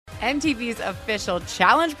MTV's official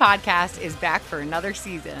Challenge podcast is back for another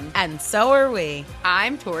season. And so are we.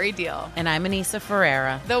 I'm Tori Deal. And I'm Anissa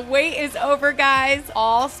Ferreira. The wait is over, guys.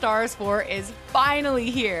 All Stars 4 is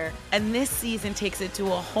finally here. And this season takes it to a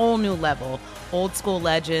whole new level. Old school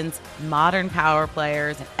legends, modern power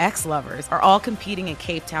players, and ex-lovers are all competing in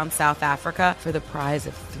Cape Town, South Africa for the prize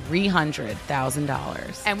of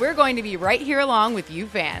 $300,000. And we're going to be right here along with you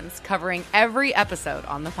fans, covering every episode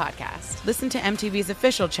on the podcast. Listen to MTV's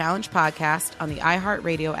official Challenge podcast on the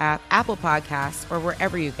iHeartRadio app, Apple Podcasts, or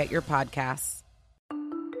wherever you get your podcasts.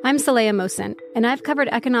 I'm Saleha Mohsin, and I've covered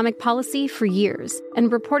economic policy for years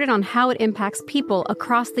and reported on how it impacts people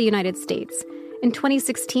across the United States. In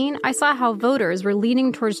 2016, I saw how voters were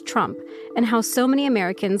leaning towards Trump and how so many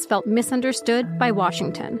Americans felt misunderstood by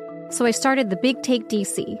Washington. So I started The Big Take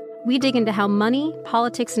DC. We dig into how money,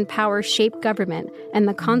 politics, and power shape government and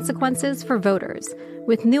the consequences for voters.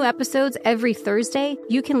 With new episodes every Thursday,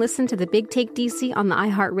 you can listen to The Big Take DC on the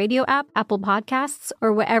iHeartRadio app, Apple Podcasts,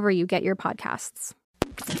 or wherever you get your podcasts.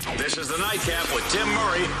 This is the Nightcap with Tim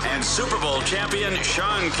Murray and Super Bowl champion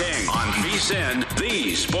Sean King on VSiN,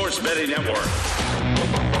 the Sports Betting Network.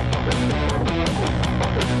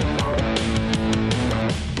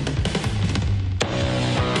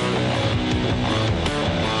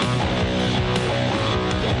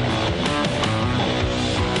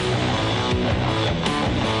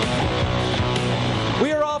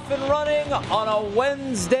 And running on a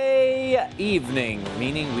Wednesday evening,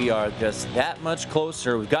 meaning we are just that much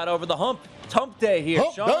closer. We've got over the hump day here,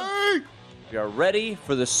 Hump Sean. Day! We are ready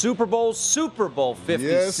for the Super Bowl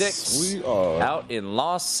 56. Yes, we are. Out in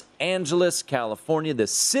Los Angeles, California, the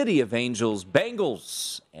city of angels,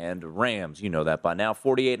 Bengals and Rams. You know that by now.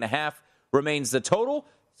 48.5 remains the total.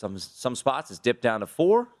 Some spots it's dipped down to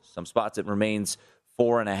 4. Some spots it remains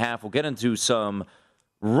 4.5. We'll get into some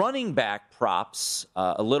running back props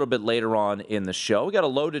a little bit later on in the show. We got a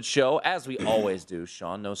loaded show, as we always do,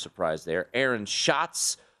 Sean. No surprise there. Aaron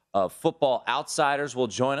Schatz of Football Outsiders will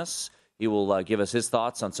join us. He will give us his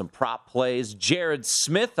thoughts on some prop plays. Jared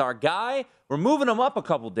Smith, our guy, we're moving him up a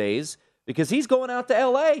couple days because he's going out to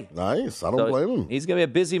L.A. Nice. I don't blame him. He's going to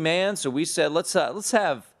be a busy man, so we said let's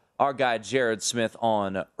have our guy Jared Smith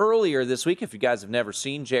on earlier this week. If you guys have never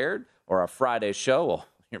seen Jared or our Friday show, well,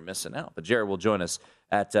 you're missing out. But Jared will join us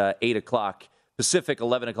at 8 o'clock Pacific,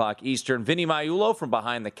 11 o'clock Eastern. Vinny Maiulo from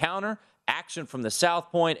Behind the Counter, action from the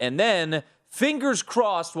South Point, and then, fingers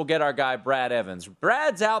crossed, we'll get our guy Brad Evans.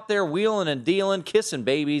 Brad's out there wheeling and dealing, kissing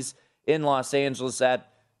babies in Los Angeles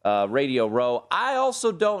at Radio Row. I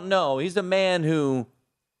also don't know. He's a man who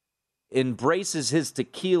embraces his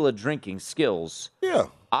tequila drinking skills. Yeah.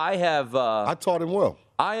 I taught him well.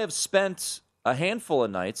 I have spent a handful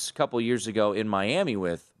of nights a couple years ago in Miami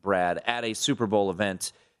with Brad at a Super Bowl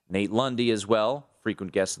event. Nate Lundy as well,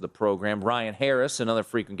 frequent guest of the program. Ryan Harris, another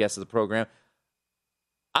frequent guest of the program.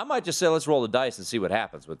 I might just say let's roll the dice and see what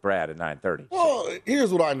happens with Brad at 9:30. Well,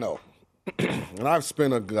 here's what I know. And I've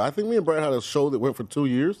spent I think me and Brad had a show that went for 2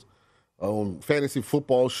 years. Fantasy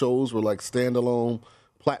football shows were like standalone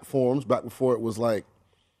platforms back before it was like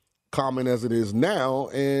common as it is now.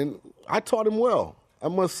 And I taught him well, I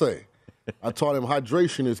must say. I taught him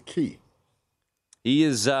hydration is key.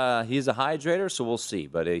 He's a hydrator, so we'll see.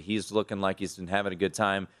 But he's looking like he's been having a good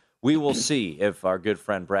time. We will see if our good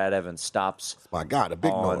friend Brad Evans stops. My God, a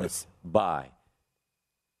big noise. By.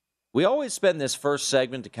 We always spend this first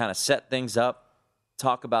segment to kind of set things up,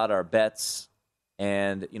 talk about our bets,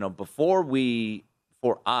 and before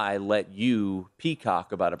I let you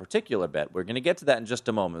peacock about a particular bet, we're going to get to that in just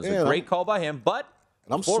a moment. It was a great call by him, but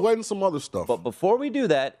I'm sweating some other stuff. But before we do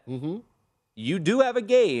that, you do have a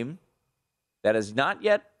game that has not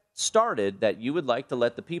yet started that you would like to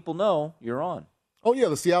let the people know you're on. Oh, yeah,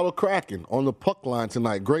 the Seattle Kraken on the puck line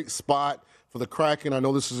tonight. Great spot for the Kraken. I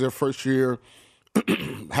know this is their first year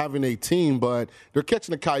having a team, but they're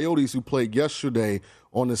catching the Coyotes who played yesterday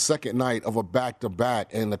on the second night of a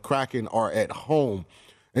back-to-back, and the Kraken are at home.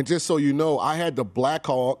 And just so you know, I had the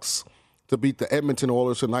Blackhawks to beat the Edmonton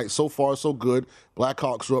Oilers tonight. So far, so good.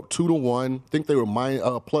 Blackhawks are up 2-1. I think they were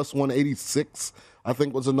plus 186, I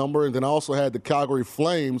think was the number. And then I also had the Calgary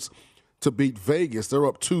Flames to beat Vegas. They're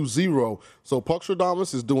up 2-0. So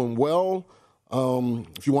Puckstradamus is doing well.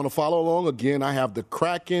 If you want to follow along, again, I have the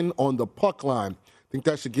Kraken on the puck line. I think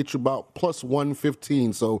that should get you about plus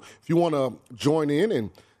 115. So if you want to join in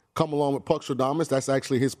and come along with Puckstradamus, that's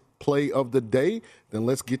actually his play of the day, then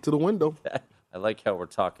let's get to the window. I like how we're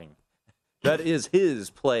talking. That is his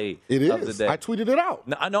play of the day. I tweeted it out.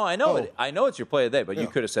 No, I know it. I know it's your play of the day, but you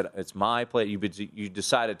could have said it's my play. You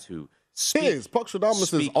decided to speak.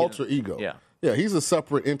 Puckstradamus is alter ego. Yeah. Yeah, he's a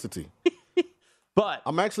separate entity. But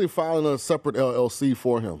I'm actually filing a separate LLC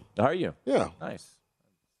for him. are you? Yeah. Nice.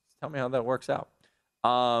 Tell me how that works out.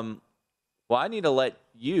 Well, I need to let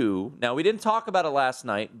you. Now, we didn't talk about it last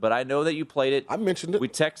night, but I know that you played it. I mentioned it. We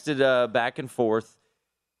texted back and forth.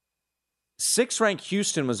 6th-ranked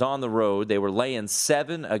Houston was on the road. They were laying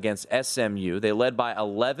 7 against SMU. They led by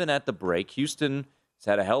 11 at the break. Houston has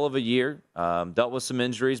had a hell of a year, dealt with some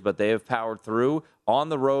injuries, but they have powered through. On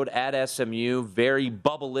the road at SMU, very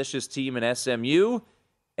bubblicious team in SMU.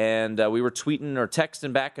 And we were tweeting or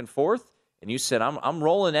texting back and forth, and you said, I'm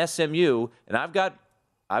rolling SMU, and I've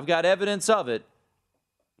got evidence of it.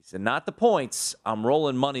 He said, not the points. I'm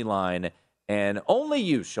rolling money line. And only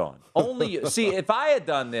you, Sean. Only you. See, if I had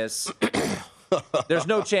done this, there's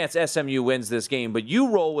no chance SMU wins this game. But you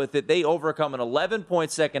roll with it. They overcome an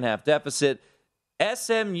 11-point second-half deficit.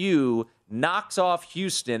 SMU knocks off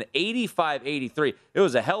Houston 85-83. It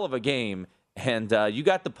was a hell of a game. And you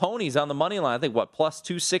got the ponies on the money line. I think, what, plus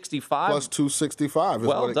 265? Plus 265 is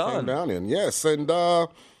well what it done. came down in. Yes, and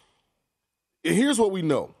here's what we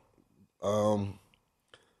know.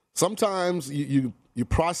 Sometimes you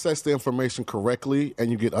process the information correctly and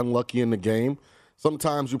you get unlucky in the game.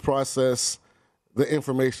 Sometimes you process the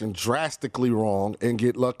information drastically wrong and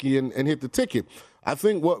get lucky and hit the ticket. I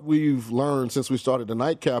think what we've learned since we started the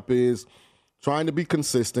nightcap is trying to be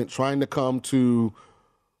consistent, trying to come to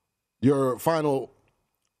your final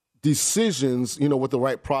decisions, with the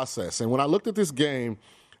right process. And when I looked at this game,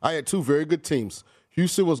 I had 2 very good teams.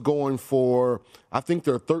 Houston was going for, I think,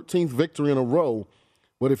 their 13th victory in a row.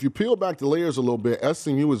 But if you peel back the layers a little bit,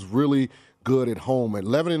 SMU is really good at home. At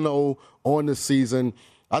 11-0 on the season,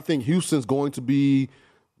 I think Houston's going to be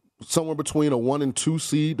somewhere between a 1 and 2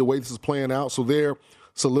 seed, the way this is playing out. So they're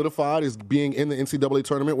solidified as being in the NCAA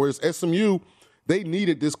tournament, whereas SMU, they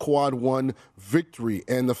needed this quad 1 victory.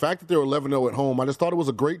 And the fact that they're 11-0 at home, I just thought it was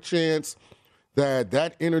a great chance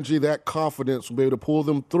that energy, that confidence will be able to pull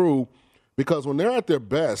them through, because when they're at their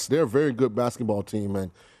best, they're a very good basketball team.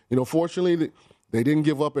 And, fortunately, they didn't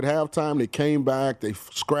give up at halftime. They came back. They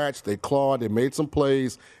scratched. They clawed. They made some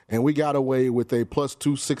plays. And we got away with a plus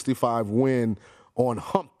 265 win on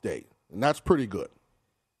hump day. And that's pretty good.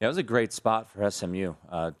 Yeah, it was a great spot for SMU.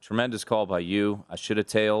 Tremendous call by you. I should have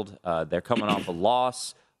tailed. They're coming off a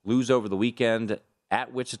loss, lose over the weekend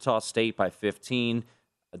at Wichita State by 15.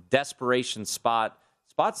 A desperation spot.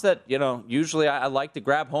 Spots that, usually I like to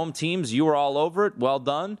grab home teams. You were all over it. Well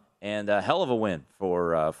done. And a hell of a win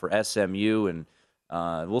for SMU. And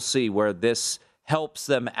we'll see where this helps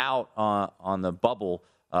them out on the bubble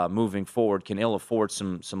moving forward. Can ill afford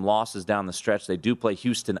some losses down the stretch. They do play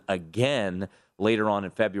Houston again later on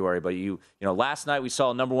in February. But last night we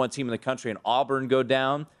saw a number 1 team in the country in Auburn go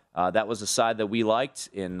down. That was a side that we liked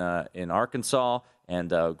in Arkansas.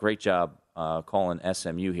 And great job calling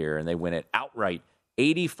SMU here. And they win it outright,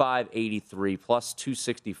 85-83, plus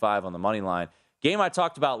 265 on the money line. Game I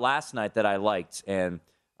talked about last night that I liked, and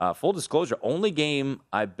full disclosure, only game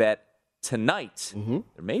I bet tonight. Mm-hmm.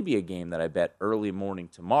 There may be a game that I bet early morning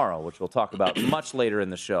tomorrow, which we'll talk about much later in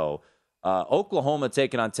the show. Oklahoma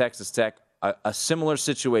taking on Texas Tech, a similar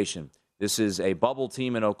situation. This is a bubble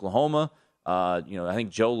team in Oklahoma. I think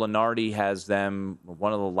Joe Lunardi has them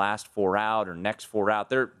one of the last 4 out or next 4 out.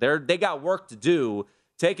 They got work to do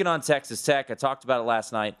taking on Texas Tech. I talked about it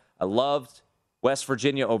last night. I loved West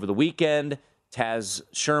Virginia over the weekend. Taz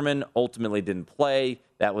Sherman ultimately didn't play.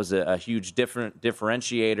 That was a huge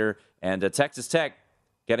differentiator. And Texas Tech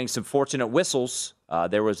getting some fortunate whistles.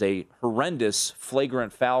 There was a horrendous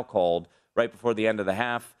flagrant foul called right before the end of the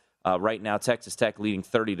half. Right now, Texas Tech leading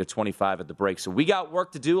 30-25 at the break. So we got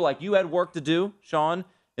work to do, like you had work to do, Sean,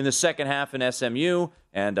 in the second half in SMU.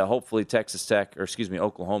 And hopefully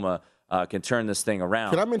Oklahoma can turn this thing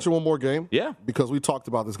around. Can I mention one more game? Yeah. Because we talked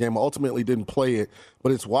about this game. I ultimately didn't play it,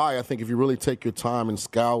 but it's why I think if you really take your time and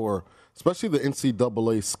scour, especially the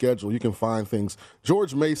NCAA schedule, you can find things.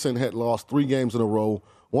 George Mason had lost 3 games in a row,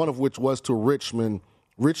 one of which was to Richmond.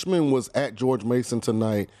 Richmond was at George Mason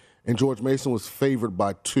tonight, and George Mason was favored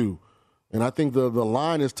by 2. And I think the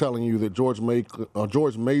line is telling you that George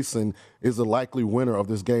Mason is the likely winner of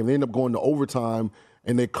this game. They end up going to overtime,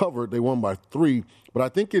 and they covered. They won by 3. But I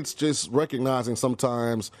think it's just recognizing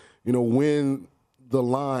sometimes, when the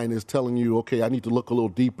line is telling you, okay, I need to look a little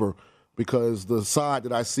deeper because the side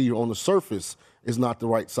that I see on the surface is not the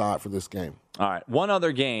right side for this game. All right, one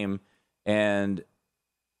other game, and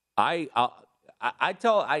I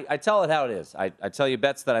tell it how it is. I tell you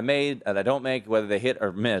bets that I made, that I don't make, whether they hit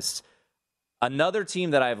or miss. Another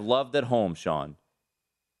team that I've loved at home, Sean,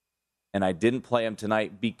 and I didn't play them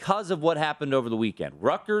tonight because of what happened over the weekend.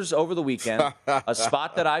 Rutgers over the weekend, a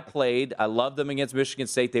spot that I played. I loved them against Michigan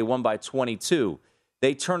State. They won by 22.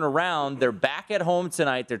 they turn around. They're back at home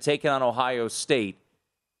tonight. They're taking on Ohio State.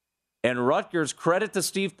 And Rutgers, credit to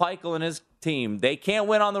Steve Peichel and his team. They can't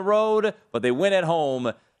win on the road, but they win at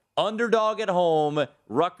home. Underdog at home.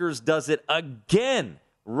 Rutgers does it again.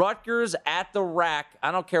 Rutgers at the Rack.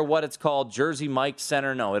 I don't care what it's called, Jersey Mike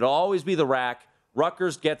Center. No, it'll always be the Rack.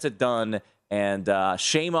 Rutgers gets it done. And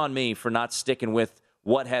shame on me for not sticking with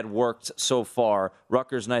what had worked so far.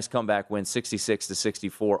 Rutgers, nice comeback win,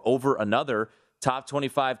 66-64 over another top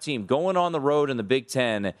 25 team. Going on the road in the Big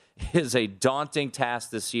Ten is a daunting task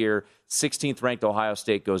this year. 16th ranked Ohio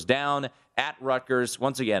State goes down at Rutgers.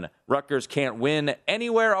 Once again, Rutgers can't win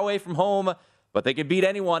anywhere away from home, but they can beat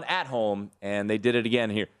anyone at home, and they did it again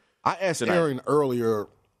here. I asked tonight. Aaron earlier,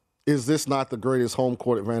 is this not the greatest home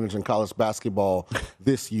court advantage in college basketball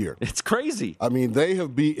this year? It's crazy. I mean, they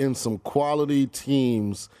have beaten some quality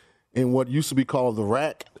teams in what used to be called the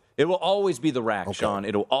Rack. It will always be the Rack, Okay. Sean.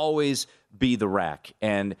 It will always be the Rack.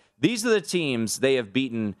 And these are the teams they have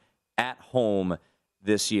beaten at home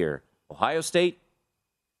this year. Ohio State,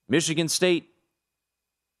 Michigan State,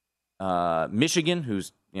 Michigan,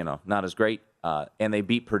 who's, not as great, and they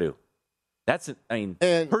beat Purdue.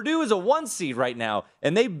 Purdue is a 1 seed right now,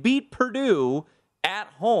 and they beat Purdue at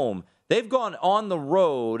home. They've gone on the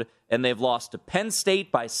road, and they've lost to Penn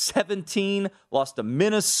State by 17, lost to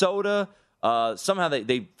Minnesota. Somehow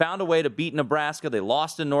they found a way to beat Nebraska. They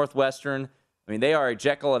lost to Northwestern. I mean, they are a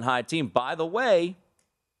Jekyll and Hyde team. By the way,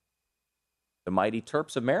 the mighty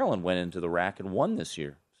Terps of Maryland went into the Rack and won this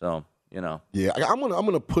year. So, Yeah, I'm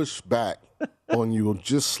gonna push back on you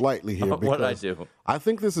just slightly here. What did I do? I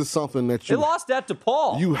think this is something that They lost that to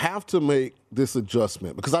Paul. You have to make this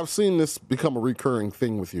adjustment because I've seen this become a recurring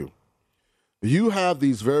thing with you. You have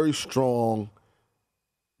these very strong,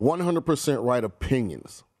 100% right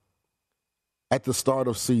opinions at the start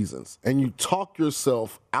of seasons, and you talk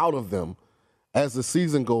yourself out of them as the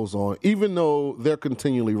season goes on, even though they're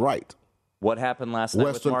continually right. What happened last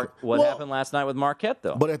night happened last night with Marquette,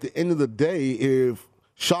 though? But at the end of the day, if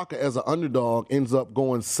Shaka as an underdog ends up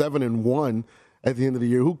going 7-1 at the end of the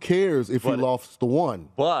year, who cares if he lost the 1?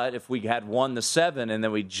 But if we had won the 7 and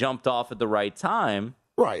then we jumped off at the right time.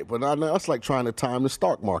 Right, but that's like trying to time the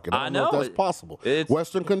stock market. I don't know if that's possible.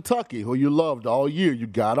 Western Kentucky, who you loved all year, you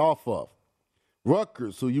got off of.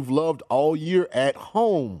 Rutgers, who you've loved all year at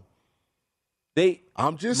home.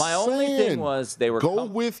 I'm just saying. My only thing was they were go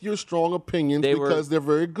with your strong opinions because they're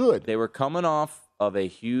very good. They were coming off of a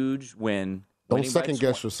huge win. Don't second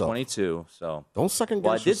guess yourself. 22. So don't second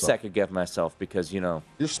guess yourself. I did second guess myself because you're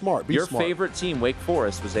smart. Your favorite team, Wake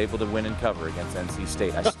Forest, was able to win and cover against NC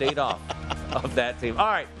State. I stayed off of that team. All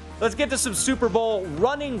right, let's get to some Super Bowl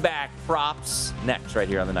running back props next, right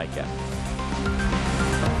here on the Nightcap.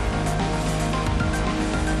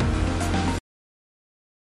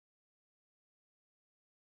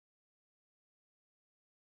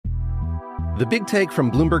 The Big Take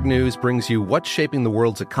from Bloomberg News brings you what's shaping the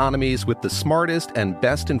world's economies with the smartest and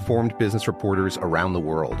best-informed business reporters around the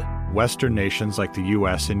world. Western nations like the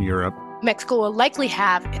U.S. and Europe. Mexico will likely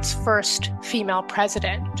have its first female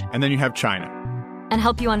president. And then you have China. And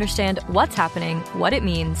help you understand what's happening, what it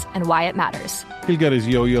means, and why it matters. He'll get his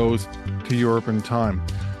yo-yos to Europe in time.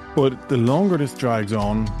 But the longer this drags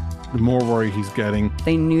on, the more worry he's getting.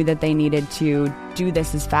 They knew that they needed to do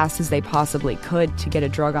this as fast as they possibly could to get a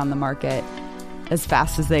drug on the market as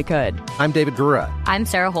fast as they could. I'm David Gura. I'm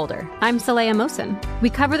Sarah Holder. I'm Saleha Mohsen. We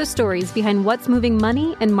cover the stories behind what's moving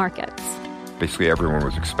money and markets. Basically, everyone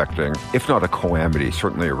was expecting, if not a calamity,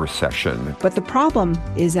 certainly a recession. But the problem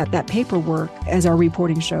is that paperwork, as our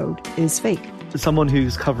reporting showed, is fake. As someone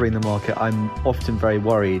who's covering the market, I'm often very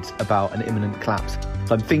worried about an imminent collapse.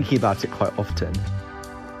 So I'm thinking about it quite often.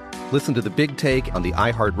 Listen to The Big Take on the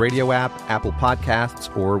iHeartRadio app, Apple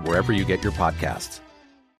Podcasts, or wherever you get your podcasts.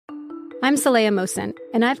 I'm Saleha Mohsen,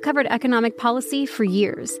 and I've covered economic policy for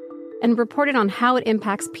years and reported on how it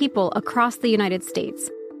impacts people across the United States.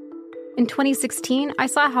 In 2016, I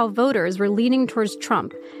saw how voters were leaning towards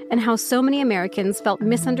Trump and how so many Americans felt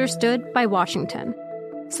misunderstood by Washington.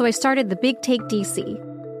 So I started The Big Take DC.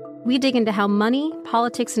 We dig into how money,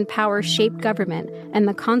 politics, and power shape government and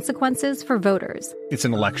the consequences for voters. It's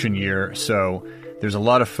an election year, so there's a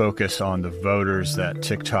lot of focus on the voters that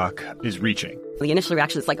TikTok is reaching. The initial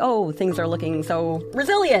reaction is like, oh, things are looking so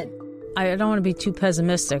resilient. I don't want to be too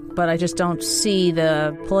pessimistic, but I just don't see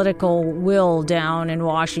the political will down in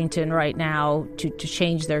Washington right now to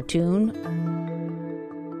change their tune.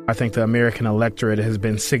 I think the American electorate has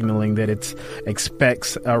been signaling that it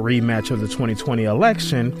expects a rematch of the 2020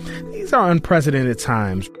 election. These are unprecedented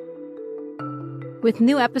times. With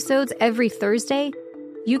new episodes every Thursday,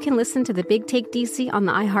 you can listen to The Big Take DC on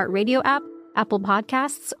the iHeartRadio app, Apple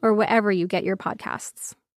Podcasts, or wherever you get your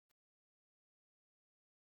podcasts.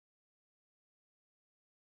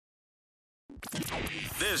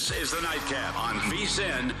 This is the Nightcap on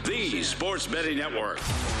VSiN, the Sports Betting Network.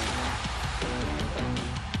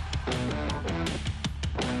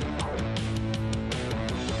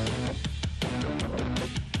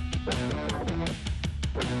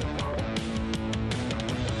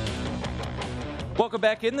 Welcome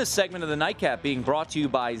back in this segment of the Nightcap, being brought to you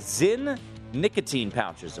by Zyn Nicotine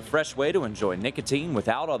Pouches, a fresh way to enjoy nicotine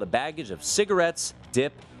without all the baggage of cigarettes,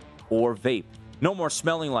 dip, or vape. No more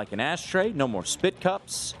smelling like an ashtray, no more spit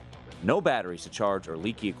cups, no batteries to charge or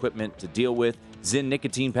leaky equipment to deal with. Zyn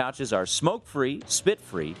Nicotine Pouches are smoke-free,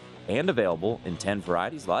 spit-free, and available in 10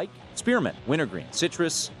 varieties like spearmint, wintergreen,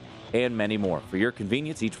 citrus, and many more. For your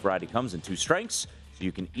convenience, each variety comes in 2 strengths, so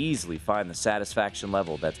you can easily find the satisfaction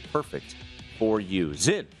level that's perfect for you.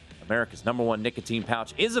 Zyn, America's #1 nicotine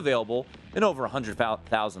pouch, is available in over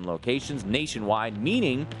 100,000 locations nationwide,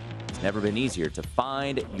 meaning it's never been easier to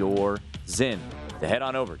find your Zyn. To head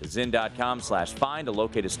on over to zyn.com/find to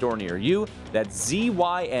locate a store near you. That's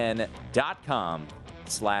zyn.com/find.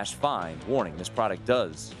 Warning, this product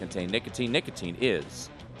does contain nicotine. Nicotine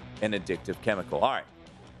is an addictive chemical. All right.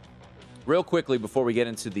 Real quickly before we get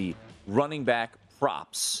into the running back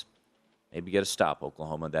props, maybe get a stop,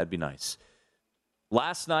 Oklahoma. That'd be nice.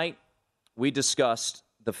 Last night, we discussed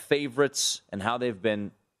the favorites and how they've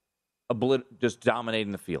been just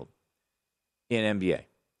dominating the field in NBA.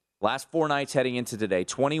 Last 4 nights heading into today,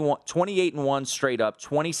 28-1 straight up,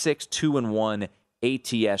 26-2-1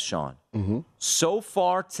 ATS, Sean. Mm-hmm. So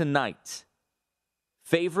far tonight,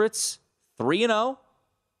 favorites 3-0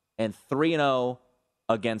 and 3-0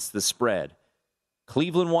 against the spread.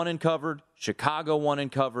 Cleveland won and covered, Chicago won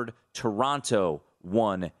and covered, Toronto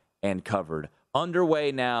won and covered.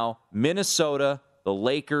 Underway now, Minnesota, the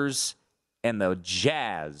Lakers, and the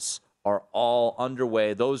Jazz are all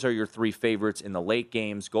underway. Those are your 3 favorites in the late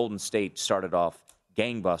games. Golden State started off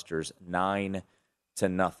gangbusters,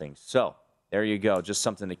 9-0. So there you go. Just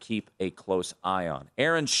something to keep a close eye on.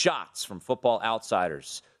 Aaron Schatz from Football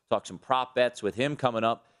Outsiders. Talk some prop bets with him coming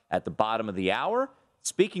up at the bottom of the hour.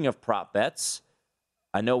 Speaking of prop bets,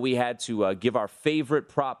 I know we had to give our favorite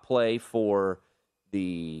prop play for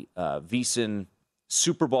the VSiN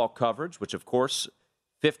Super Bowl coverage, which, of course,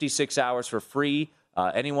 56 hours for free.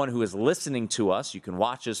 Anyone who is listening to us, you can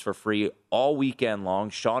watch us for free all weekend long.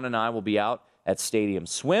 Sean and I will be out at Stadium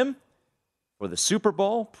Swim for the Super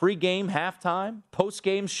Bowl, pregame, halftime,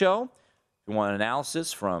 postgame show. If you want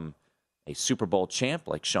analysis from a Super Bowl champ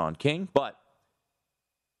like Sean King. But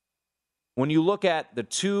when you look at the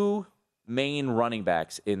 2 main running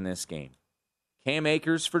backs in this game, Cam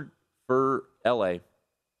Akers for L.A.,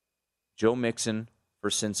 Joe Mixon for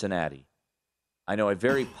Cincinnati. I know a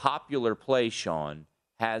very popular play, Sean,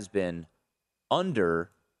 has been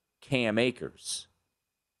under Cam Akers.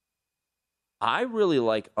 I really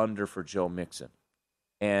like under for Joe Mixon.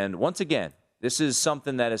 And once again, this is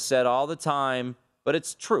something that is said all the time, but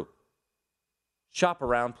it's true. Shop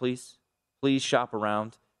around, please. Please shop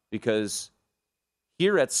around, because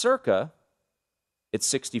here at Circa, it's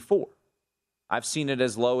 64. I've seen it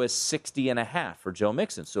as low as 60.5 for Joe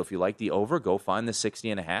Mixon. So if you like the over, go find the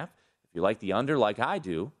 60.5. If you like the under, like I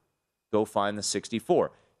do, go find the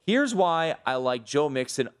 64. Here's why I like Joe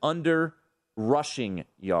Mixon under rushing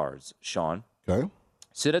yards, Sean. Okay.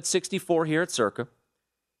 Sit at 64 here at Circa.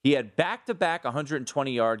 He had back-to-back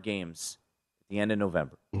 120-yard games at the end of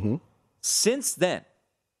November. Mm-hmm. Since then,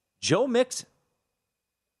 Joe Mixon,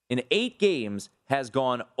 in 8 games, has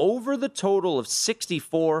gone over the total of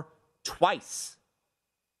 64 twice.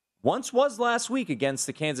 Once was last week against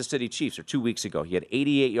the Kansas City Chiefs, or 2 weeks ago. He had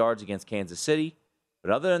 88 yards against Kansas City.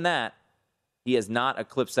 But other than that, he has not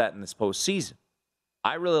eclipsed that in this postseason.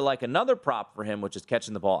 I really like another prop for him, which is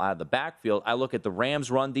catching the ball out of the backfield. I look at the Rams'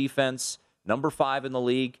 run defense, number 5 in the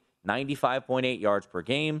league, 95.8 yards per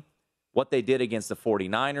game. What they did against the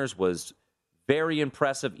 49ers was very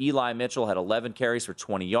impressive. Eli Mitchell had 11 carries for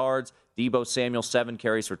 20 yards. Deebo Samuel, 7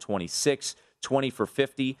 carries for 26, 20 for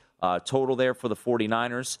 50 total there for the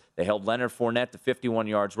 49ers. They held Leonard Fournette to 51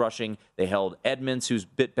 yards rushing. They held Edmonds, who's a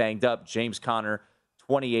bit banged up, James Conner,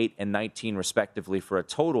 28 and 19 respectively, for a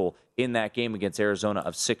total in that game against Arizona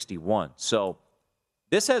of 61. So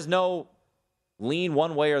this has no lean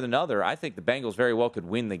one way or another. I think the Bengals very well could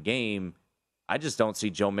win the game. I just don't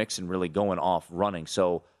see Joe Mixon really going off running.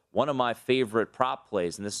 So one of my favorite prop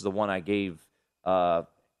plays, and this is the one I gave for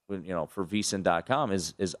VSiN.com,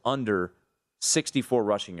 is under 64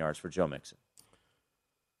 rushing yards for Joe Mixon.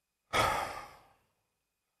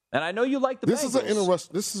 And I know you like the Bengals.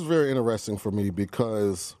 This is very interesting for me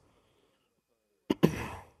because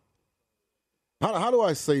How do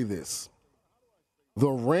I say this? The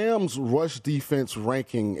Rams' rush defense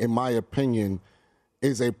ranking, in my opinion,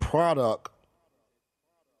 is a product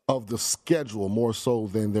of the schedule more so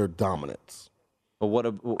than their dominance.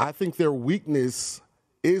 But I think their weakness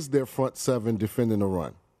is their front seven defending the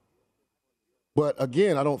run. But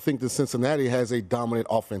again, I don't think that Cincinnati has a dominant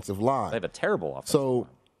offensive line. They have a terrible offensive line.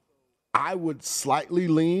 I would slightly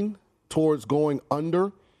lean towards going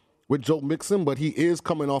under with Joe Mixon, but he is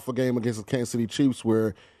coming off a game against the Kansas City Chiefs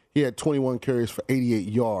where he had 21 carries for 88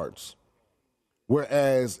 yards,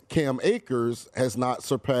 whereas Cam Akers has not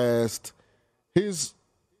surpassed his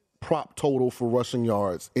prop total for rushing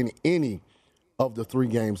yards in any of the 3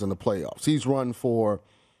 games in the playoffs. He's run for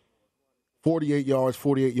 48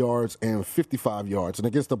 yards, and 55 yards. And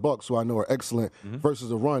against the Bucs, who I know are excellent versus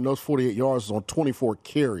the run, those 48 yards is on 24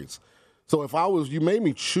 carries. So if you made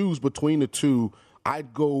me choose between the two,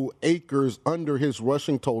 I'd go Akers under his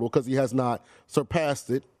rushing total because he has not surpassed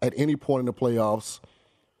it at any point in the playoffs.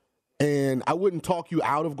 And I wouldn't talk you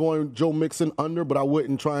out of going Joe Mixon under, but I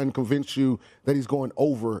wouldn't try and convince you that he's going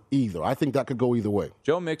over either. I think that could go either way.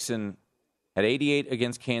 Joe Mixon had 88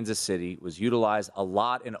 against Kansas City, was utilized a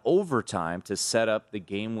lot in overtime to set up the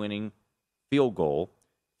game-winning field goal.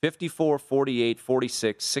 54, 48,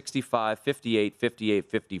 46, 65, 58, 58,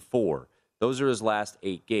 54. Those are his last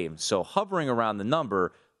 8 games. So hovering around the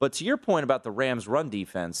number. But to your point about the Rams' run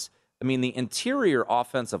defense, I mean, the interior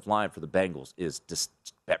offensive line for the Bengals is just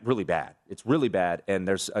really bad. It's really bad. And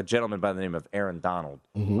there's a gentleman by the name of Aaron Donald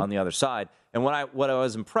on the other side. And what I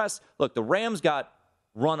was impressed, look, the Rams got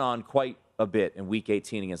run on quite a bit in Week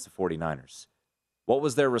 18 against the 49ers. What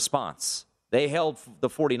was their response? They held the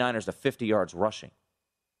 49ers to 50 yards rushing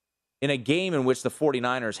in a game in which the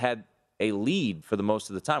 49ers had a lead for the most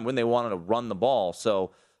of the time when they wanted to run the ball.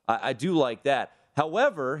 So I do like that.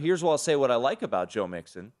 However, here's what I'll say what I like about Joe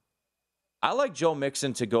Mixon. I like Joe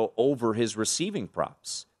Mixon to go over his receiving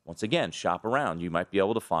props. Once again, shop around. You might be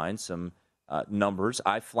able to find some numbers.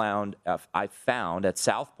 I found at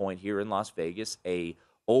South Point here in Las Vegas a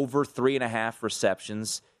over 3.5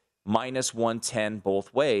 receptions, minus 110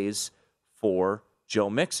 both ways for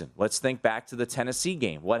Joe Mixon. Let's think back to the Tennessee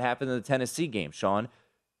game. What happened in the Tennessee game, Sean?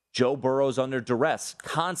 Joe Burrow's under duress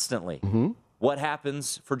constantly. What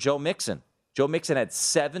happens for Joe Mixon? Joe Mixon had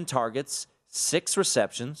 7 targets, 6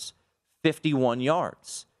 receptions, 51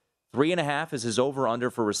 yards. 3.5 is his over-under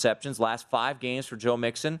for receptions. Last 5 games for Joe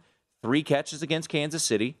Mixon, 3 catches against Kansas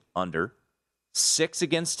City, under. 6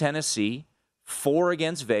 against Tennessee, 4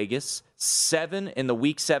 against Vegas, 7 in the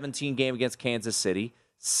Week 17 game against Kansas City,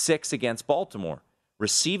 6 against Baltimore.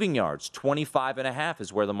 Receiving yards, 25.5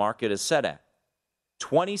 is where the market is set at.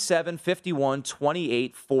 27, 51,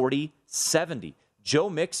 28, 40, 70. Joe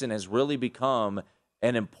Mixon has really become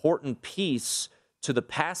an important piece to the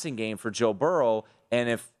passing game for Joe Burrow. And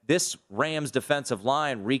if this Rams defensive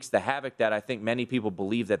line wreaks the havoc that I think many people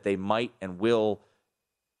believe that they might and will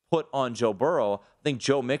put on Joe Burrow, I think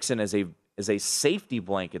Joe Mixon is a safety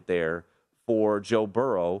blanket there for Joe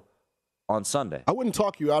Burrow on Sunday. I wouldn't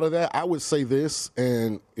talk you out of that. I would say this,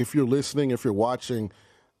 and if you're listening, if you're watching,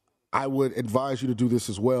 I would advise you to do this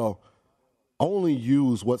as well. Only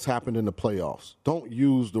use what's happened in the playoffs. Don't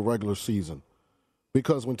use the regular season.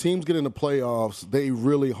 Because when teams get in the playoffs, they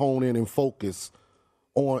really hone in and focus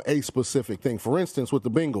on a specific thing. For instance, with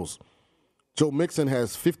the Bengals, Joe Mixon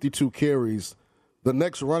has 52 carries. The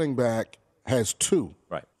next running back has 2.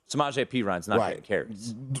 Right. Samaje Perine's not getting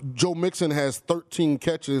carries. Joe Mixon has 13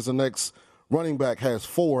 catches. The next running back has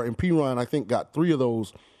 4. And Perine, I think, got 3 of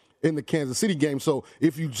those in the Kansas City game. So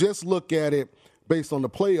if you just look at it based on the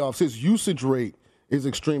playoffs, his usage rate is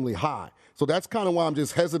extremely high. So that's kind of why I'm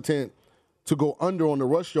just hesitant to go under on the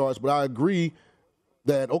rush yards. But I agree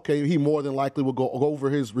that, okay, he more than likely will go over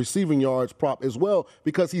his receiving yards prop as well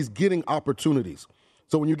because he's getting opportunities.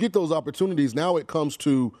 So when you get those opportunities, now it comes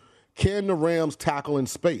to, can the Rams tackle in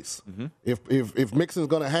space? If Mixon's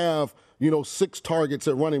going to have, 6 targets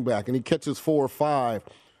at running back and he catches 4 or 5,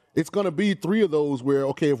 it's going to be 3 of those where,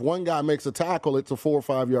 okay, if one guy makes a tackle, it's a 4 or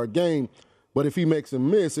 5 yard gain. But if he makes a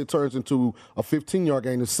miss, it turns into a 15-yard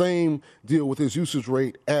gain. The same deal with his usage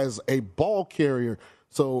rate as a ball carrier.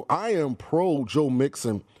 So I am pro Joe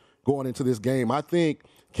Mixon going into this game. I think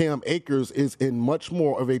Cam Akers is in much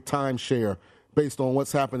more of a timeshare based on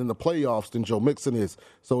what's happened in the playoffs than Joe Mixon is.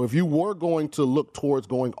 So if you were going to look towards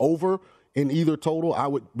going over in either total, I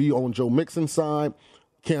would be on Joe Mixon's side.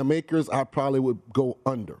 Cam Akers, I probably would go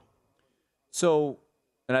under. So,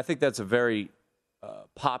 and I think that's a very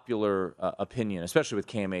popular opinion, especially with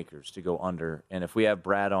Cam Akers, to go under. And if we have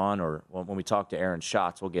Brad on, or when we talk to Aaron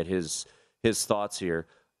Schatz, we'll get his thoughts here.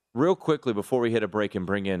 real quickly before we hit a break and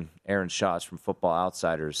bring in Aaron Schatz from Football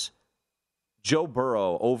Outsiders, Joe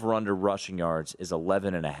Burrow over-under rushing yards is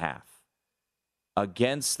 11.5.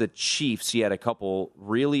 Against the Chiefs, he had a couple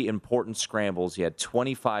really important scrambles. He had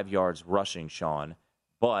 25 yards rushing, Sean.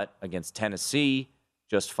 But against Tennessee,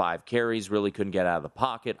 just 5 carries, really couldn't get out of the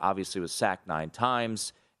pocket. Obviously was sacked 9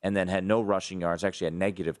 times and then had no rushing yards, actually had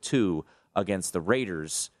 -2 against the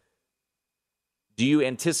Raiders. Do you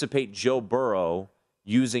anticipate Joe Burrow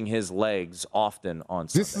using his legs often on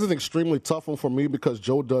Sunday? This is an extremely tough one for me because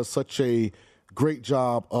Joe does such a great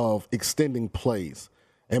job of extending plays.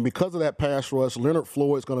 And because of that pass rush, Leonard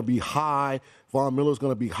Floyd's going to be high. Von Miller's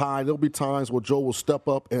going to be high. There'll be times where Joe will step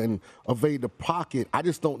up and evade the pocket. I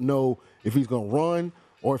just don't know if he's going to run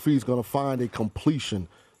or if he's going to find a completion.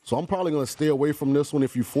 So I'm probably going to stay away from this one.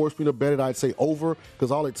 If you force me to bet it, I'd say over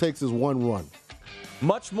because all it takes is one run.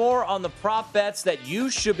 Much more on the prop bets that you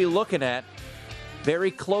should be looking at very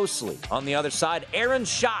closely. On the other side, Aaron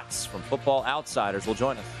Schatz from Football Outsiders will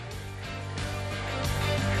join us.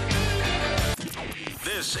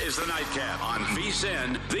 This is the Nightcap on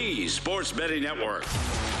VSiN, the Sports Betting Network.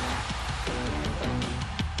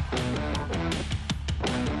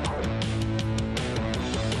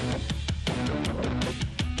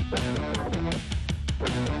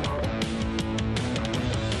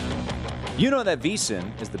 You know that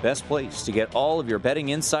VSiN is the best place to get all of your betting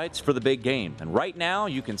insights for the big game. And right now,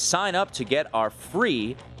 you can sign up to get our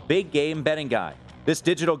free Big Game Betting Guide. This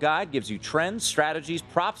digital guide gives you trends, strategies,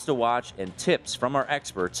 props to watch, and tips from our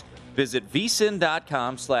experts. Visit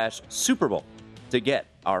vsin.com/Super Bowl to get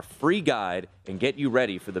our free guide and get you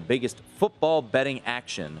ready for the biggest football betting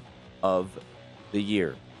action of the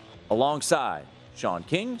year. Alongside Sean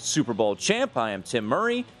King, Super Bowl champ, I am Tim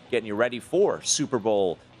Murray, getting you ready for Super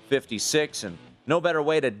Bowl 56. And no better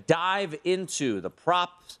way to dive into the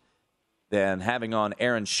props than having on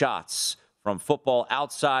Aaron Schatz from Football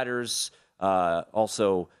Outsiders.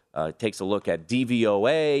 Also takes a look at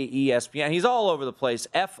DVOA, ESPN. He's all over the place.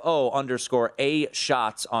 FO_A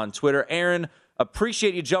Shots on Twitter. Aaron,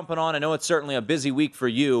 appreciate you jumping on. I know it's certainly a busy week for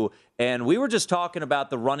you. And we were just talking about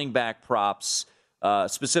the running back props,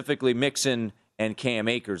 specifically Mixon and Cam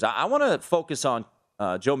Akers. I want to focus on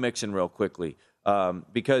Joe Mixon real quickly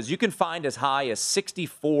because you can find as high as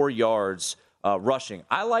 64 yards rushing.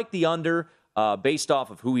 I like the under based off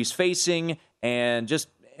of who he's facing and just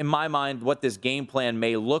in my mind, what this game plan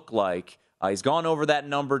may look like. He's gone over that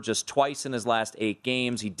number just twice in his last 8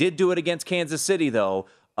 games. He did do it against Kansas City, though.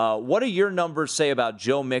 What do your numbers say about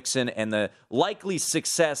Joe Mixon and the likely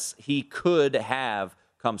success he could have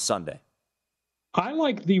come Sunday? I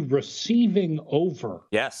like the receiving over.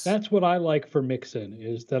 Yes. That's what I like for Mixon,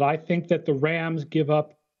 is that I think that the Rams give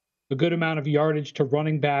up a good amount of yardage to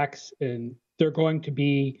running backs, and they're going to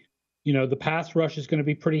be the pass rush is going to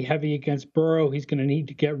be pretty heavy against Burrow. He's going to need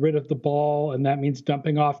to get rid of the ball, and that means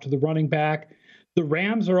dumping off to the running back. The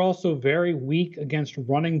Rams are also very weak against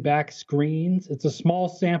running back screens. It's a small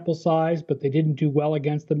sample size, but they didn't do well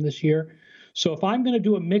against them this year. So if I'm going to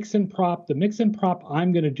do a Mixon prop, the Mixon prop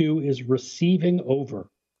I'm going to do is receiving over.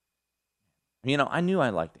 I knew I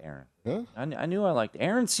liked Aaron. Yeah? I knew I liked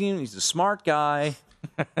Aaron. He's a smart guy.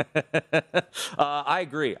 I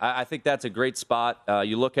agree. I think that's a great spot.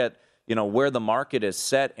 You look at where the market is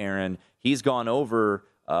set, Aaron. He's gone over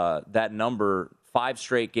that number 5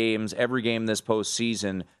 straight games, every game this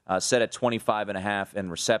postseason, set at 25.5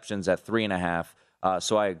 and receptions at 3.5.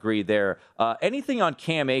 So I agree there. Anything on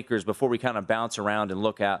Cam Akers before we kind of bounce around and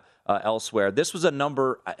look at elsewhere? This was a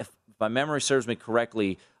number, if my memory serves me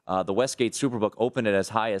correctly, the Westgate Superbook opened it as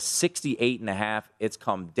high as 68.5. It's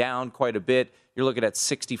come down quite a bit. You're looking at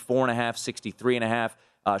 64.5, 63.5.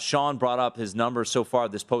 Sean brought up his numbers so far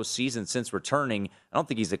this postseason since returning. I don't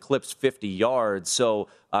think he's eclipsed 50 yards. So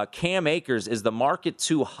Cam Akers, is the market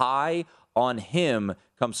too high on him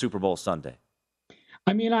come Super Bowl Sunday?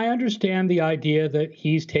 I mean, I understand the idea that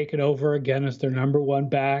he's taken over again as their number one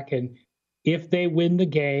back. And if they win the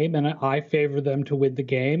game, and I favor them to win the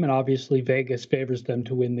game, and obviously Vegas favors them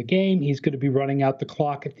to win the game, he's going to be running out the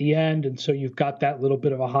clock at the end. And so you've got that little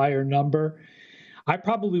bit of a higher number. I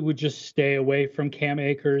probably would just stay away from Cam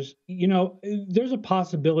Akers. There's a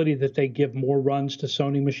possibility that they give more runs to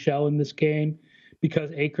Sony Michel in this game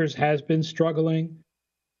because Akers has been struggling.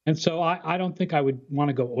 And so I don't think I would want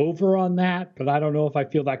to go over on that, but I don't know if I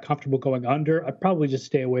feel that comfortable going under. I'd probably just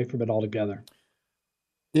stay away from it altogether.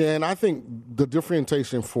 Yeah, and I think the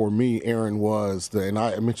differentiation for me, Aaron, was and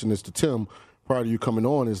I mentioned this to Tim prior to you coming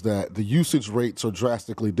on, is that the usage rates are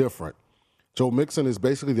drastically different. Joe Mixon is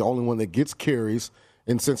basically the only one that gets carries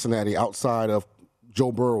in Cincinnati outside of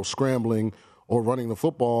Joe Burrow scrambling or running the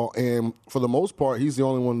football. And for the most part, he's the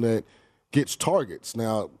only one that gets targets.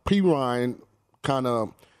 Now, Perine kind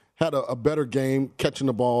of had a better game catching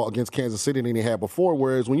the ball against Kansas City than he had before,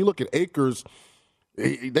 whereas when you look at Akers,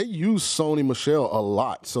 they use Sony Michel a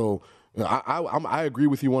lot. So I agree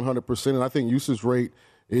with you 100%, and I think usage rate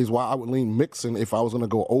is why I would lean Mixon if I was going to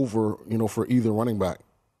go over, for either running back.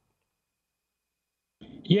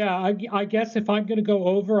 Yeah, I guess if I'm going to go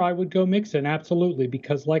over, I would go Mixon, absolutely,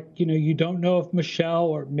 because you don't know if Michel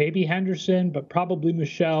or maybe Henderson, but probably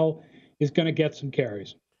Michel is going to get some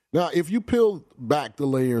carries. Now, if you peel back the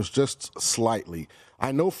layers just slightly,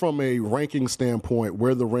 I know from a ranking standpoint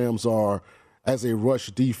where the Rams are as a rush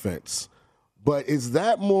defense, but is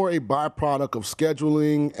that more a byproduct of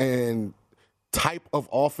scheduling and type of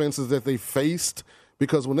offenses that they faced?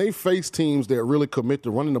 Because when they face teams that really commit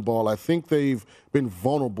to running the ball, I think they've been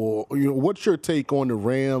vulnerable. What's your take on the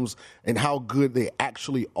Rams and how good they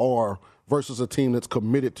actually are versus a team that's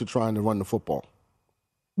committed to trying to run the football?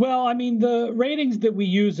 Well, I mean, the ratings that we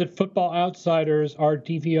use at Football Outsiders, our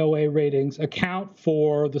DVOA ratings, account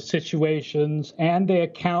for the situations and they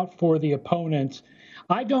account for the opponents.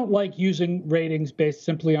 I don't like using ratings based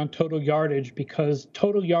simply on total yardage because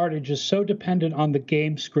total yardage is so dependent on the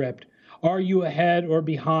game script. Are you ahead or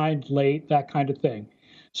behind late, that kind of thing.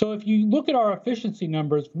 So if you look at our efficiency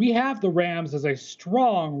numbers, we have the Rams as a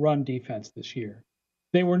strong run defense this year.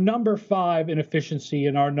 They were number 5 in efficiency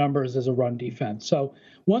in our numbers as a run defense. So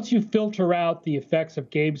once you filter out the effects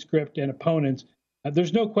of game script and opponents,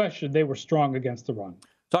 there's no question they were strong against the run.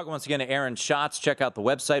 Talking once again to Aaron Schatz. Check out the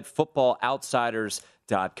website,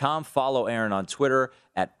 footballoutsiders.com. Follow Aaron on Twitter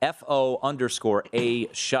at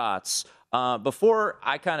 @FO_A Schatz. Before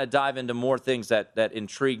I kind of dive into more things that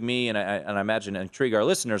intrigue me and I imagine intrigue our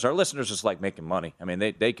listeners just like making money. I mean,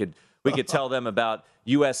 we could tell them about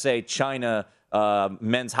USA, China,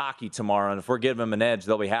 men's hockey tomorrow, and if we're giving them an edge,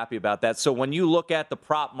 they'll be happy about that. So when you look at the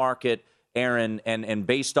prop market, Aaron, and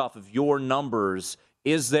based off of your numbers,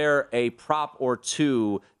 is there a prop or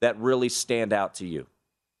two that really stand out to you?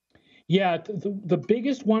 Yeah, the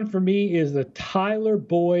biggest one for me is the Tyler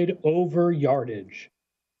Boyd over yardage.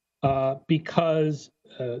 Because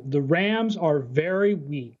the Rams are very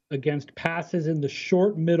weak against passes in the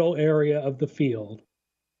short middle area of the field.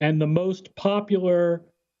 And the most popular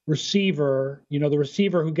receiver, the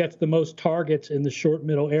receiver who gets the most targets in the short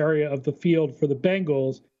middle area of the field for the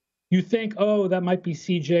Bengals, you think, oh, that might be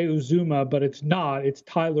C.J. Uzomah, but it's not. It's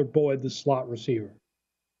Tyler Boyd, the slot receiver.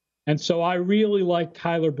 And so I really like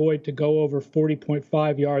Tyler Boyd to go over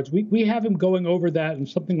 40.5 yards. We have him going over that in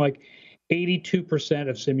something like 82%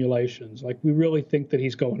 of simulations. We really think that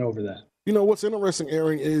he's going over that. What's interesting,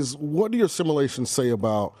 Aaron, is what do your simulations say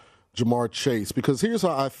about Jamar Chase? Because here's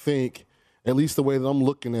how I think, at least the way that I'm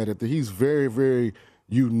looking at it, that he's very, very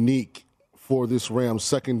unique for this Rams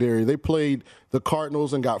secondary. They played the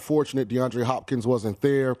Cardinals and got fortunate DeAndre Hopkins wasn't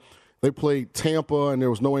there. They played Tampa and there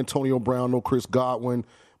was no Antonio Brown, no Chris Godwin.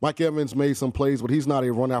 Mike Evans made some plays, but he's not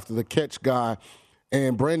a run-after-the-catch guy.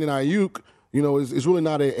 And Brandon Ayuk, is really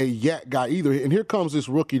not a yak guy either. And here comes this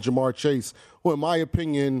rookie, Jamar Chase, who, in my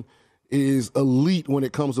opinion, is elite when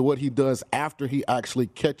it comes to what he does after he actually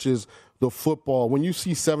catches the football. When you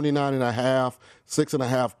see 79.5,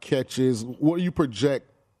 6.5 catches, what do you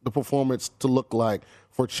project the performance to look like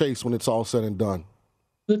for Chase when it's all said and done?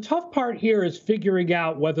 The tough part here is figuring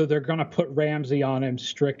out whether they're going to put Ramsey on him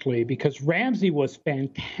strictly, because Ramsey was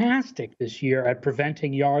fantastic this year at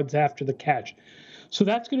preventing yards after the catch. So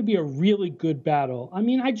that's going to be a really good battle. I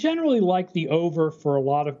mean, I generally like the over for a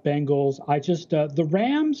lot of Bengals. I just, the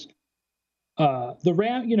Rams,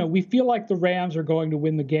 we feel like the Rams are going to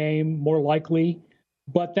win the game more likely,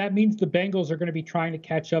 but that means the Bengals are going to be trying to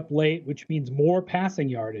catch up late, which means more passing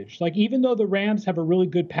yardage. Even though the Rams have a really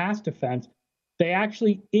good pass defense, they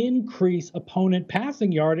actually increase opponent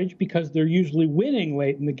passing yardage because they're usually winning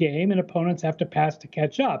late in the game and opponents have to pass to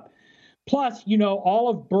catch up. Plus, all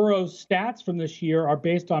of Burrow's stats from this year are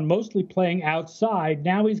based on mostly playing outside.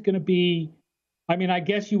 Now he's going to be, I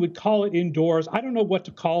guess you would call it indoors. I don't know what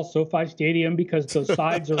to call SoFi Stadium because those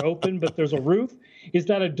sides are open, but there's a roof. Is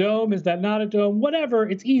that a dome? Is that not a dome? Whatever.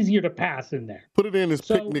 It's easier to pass in there. Put it in as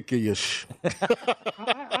picnic-ish.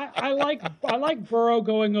 I like Burrow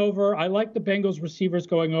going over. I like the Bengals receivers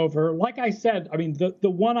going over. Like I said,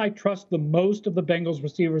 the one I trust the most of the Bengals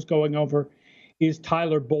receivers going over is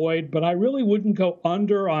Tyler Boyd, but I really wouldn't go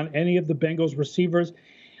under on any of the Bengals receivers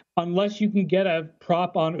unless you can get a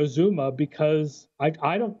prop on Uzomah, because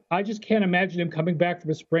I just can't imagine him coming back from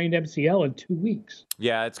a sprained MCL in 2 weeks.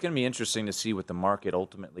 Yeah, it's going to be interesting to see what the market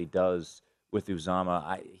ultimately does with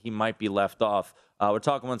Uzomah. He might be left off. We're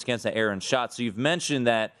talking once again to Aaron Schatz. So you've mentioned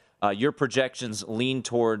that Your projections lean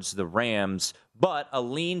towards the Rams, but a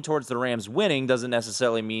lean towards the Rams winning doesn't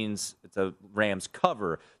necessarily mean it's a Rams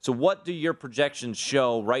cover. So what do your projections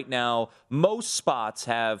show right now? Most spots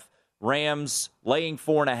have Rams laying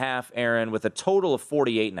 4.5, Aaron, with a total of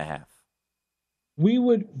 48.5. We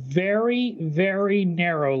would very, very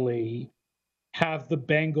narrowly have the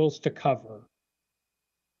Bengals to cover.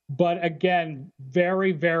 But again,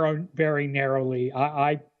 very, very, very narrowly.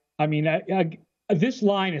 I mean, this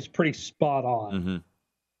line is pretty spot on. Mm-hmm.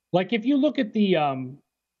 Like if you look at the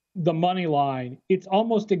money line, it's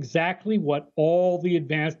almost exactly what all the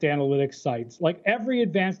advanced analytics sites, like every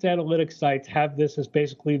advanced analytics sites have this as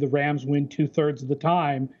basically the Rams win 2/3 of the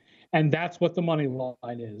time. And that's what the money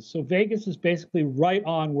line is. So Vegas is basically right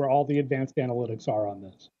on where all the advanced analytics are on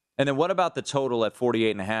this. And then what about the total at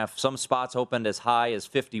 48.5? Some spots opened as high as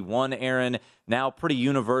 51, Aaron. Now pretty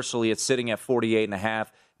universally it's sitting at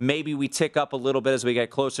 48.5. Maybe we tick up a little bit as we get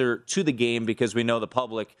closer to the game because we know the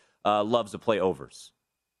public loves to play overs.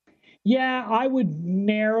 Yeah, I would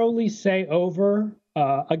narrowly say over.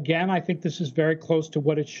 Again, I think this is very close to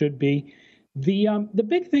what it should be. The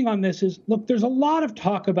big thing on this is, look, there's a lot of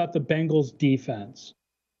talk about the Bengals defense,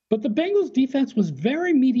 but the Bengals defense was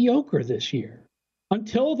very mediocre this year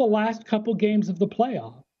until the last couple games of the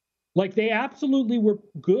playoff. Like they absolutely were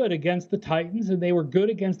good against the Titans and they were good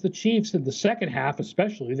against the Chiefs in the second half,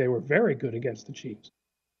 especially. They were very good against the Chiefs.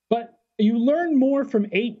 But you learn more from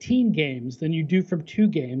 18 games than you do from 2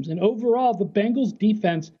 games. And overall, the Bengals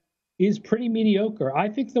defense is pretty mediocre. I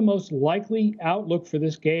think the most likely outlook for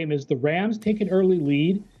this game is the Rams take an early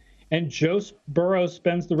lead and Joe Burrow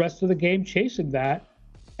spends the rest of the game chasing that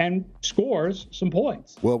and scores some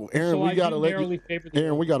points. Well, Aaron, So we I got to do let narrowly you. favor the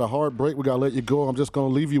Aaron, we got a hard break. We got to let you go. I'm just going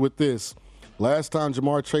to leave you with this. Last time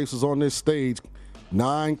Jamar Chase was on this stage,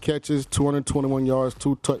 9 catches, 221 yards,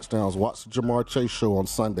 2 touchdowns. Watch the Jamar Chase show on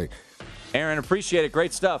Sunday. Aaron, appreciate it.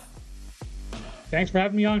 Great stuff. Thanks for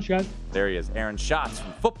having me on, Shad. There he is, Aaron Schatz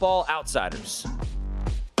from Football Outsiders.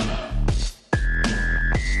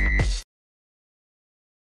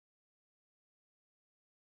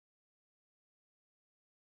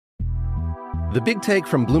 The Big Take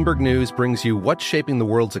from Bloomberg News brings you what's shaping the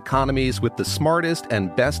world's economies with the smartest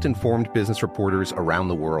and best-informed business reporters around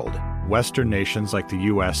the world. Western nations like the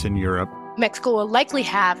U.S. and Europe. Mexico will likely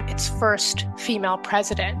have its first female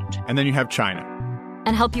president. And then you have China.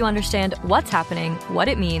 And help you understand what's happening, what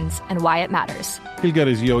it means, and why it matters. He'll get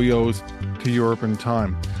his yo-yos to Europe in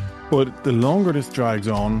time. But the longer this drags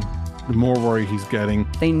on, the more worry he's getting.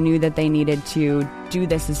 They knew that they needed to do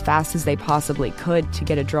this as fast as they possibly could to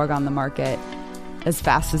get a drug on the market as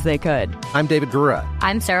fast as they could. I'm David Gura.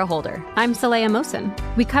 I'm Sarah Holder. I'm Saleha Mohsen.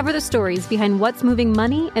 We cover the stories behind what's moving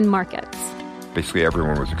money and markets. Basically,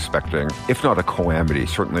 everyone was expecting, if not a calamity,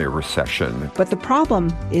 certainly a recession. But the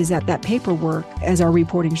problem is that paperwork, as our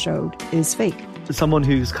reporting showed, is fake. As someone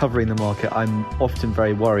who's covering the market, I'm often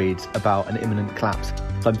very worried about an imminent collapse.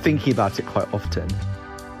 So I'm thinking about it quite often.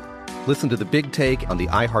 Listen to The Big Take on the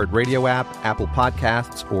iHeartRadio app, Apple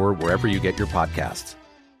Podcasts, or wherever you get your podcasts.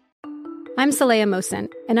 I'm Saleha Mohsen,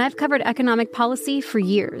 and I've covered economic policy for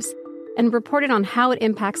years and reported on how it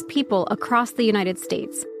impacts people across the United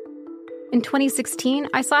States. In 2016,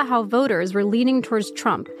 I saw how voters were leaning towards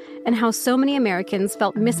Trump and how so many Americans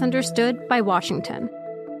felt misunderstood by Washington.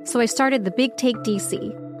 So I started The Big Take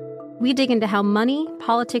DC. We dig into how money,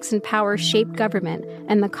 politics, and power shape government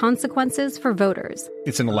and the consequences for voters.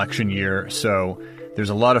 It's an election year, so there's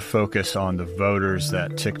a lot of focus on the voters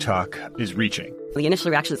that TikTok is reaching. The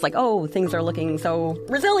initial reaction is like, oh, things are looking so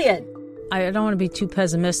resilient. I don't want to be too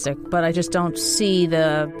pessimistic, but I just don't see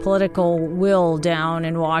the political will down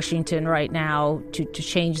in Washington right now to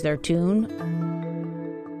change their tune.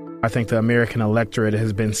 I think the American electorate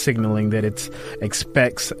has been signaling that it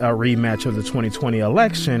expects a rematch of the 2020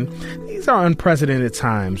 election. These are unprecedented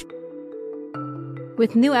times.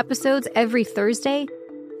 With new episodes every Thursday,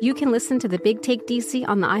 you can listen to The Big Take DC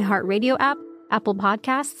on the iHeartRadio app, Apple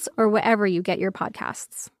Podcasts, or wherever you get your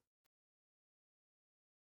podcasts.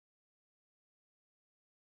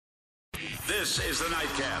 This is the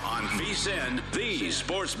Nightcap on VSiN, the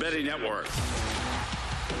Sports Betting Network.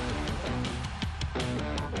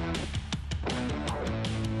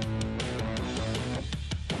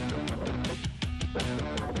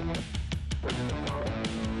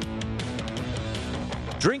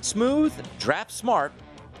 Drink smooth, draft smart,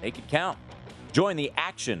 make it count. Join the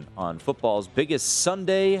action on football's biggest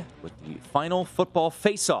Sunday with the final football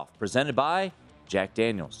face-off presented by Jack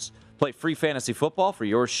Daniels. Play free fantasy football for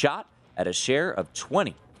your shot at a share of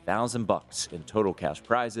 $20,000 in total cash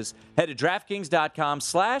prizes. Head to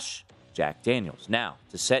DraftKings.com/Jack Daniels now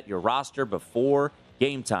to set your roster before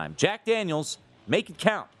Game Time. Jack Daniels, make it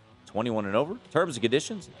count. 21 and over. Terms and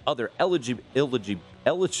conditions, other eligibility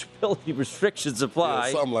restrictions apply.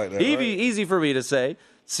 Yeah, something like that. Easy for me to say.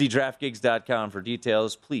 See DraftKings.com for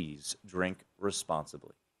details. Please drink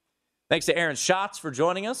responsibly. Thanks to Aaron Schatz for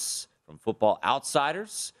joining us from Football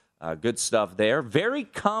Outsiders. Good stuff there. Very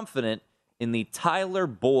confident in the Tyler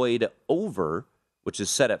Boyd over, which is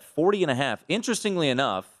set at 40.5. Interestingly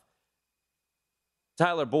enough,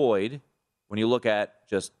 Tyler Boyd, when you look at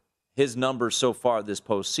just his numbers so far this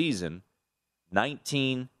postseason,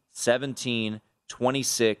 19, 17,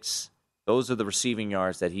 26. Those are the receiving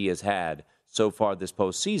yards that he has had so far this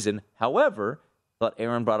postseason. However, I thought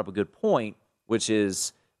Aaron brought up a good point, which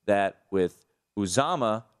is that with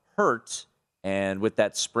Uzomah hurt and with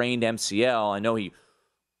that sprained MCL, I know he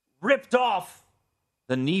ripped off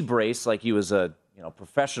the knee brace like he was a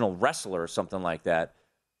professional wrestler or something like that.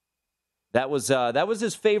 That was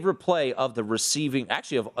his favorite play of the receiving.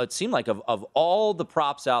 Actually, it seemed like of all the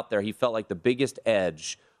props out there, he felt like the biggest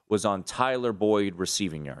edge was on Tyler Boyd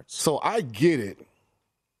receiving yards. So I get it,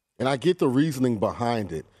 and I get the reasoning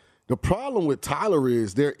behind it. The problem with Tyler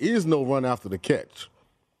is there is no run after the catch.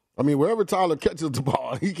 I mean, wherever Tyler catches the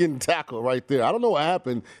ball, he can tackle right there. I don't know what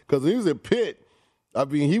happened because he was at Pitt. I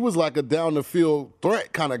mean, he was like a down-the-field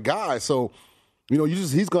threat kind of guy. So,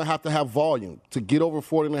 he's going to have volume. To get over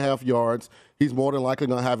 40.5 yards, he's more than likely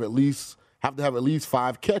going to have to have at least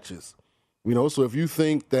 5 catches. So if you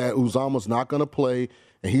think that Uzomah's not going to play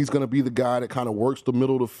and he's going to be the guy that kind of works the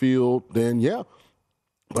middle of the field, then yeah.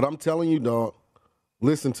 But I'm telling you, dog,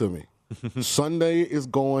 listen to me. Sunday is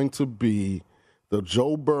going to be the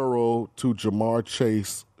Joe Burrow to Ja'Marr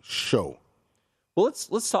Chase show. Well,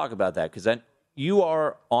 let's talk about that because you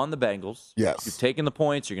are on the Bengals. Yes. You've taken the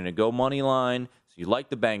points. You're going to go money line. So you like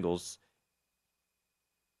the Bengals.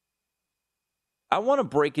 I want to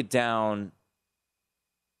break it down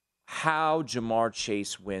how Ja'Marr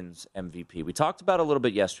Chase wins MVP. We talked about it a little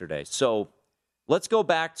bit yesterday. So let's go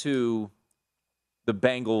back to the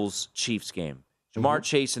Bengals-Chiefs game. Ja'Marr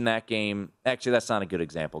Chase in that game, actually that's not a good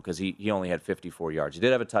example because he only had 54 yards. He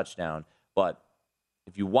did have a touchdown, but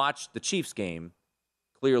if you watch the Chiefs game,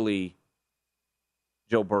 clearly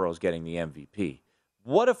Joe Burrow's getting the MVP.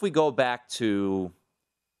 What if we go back to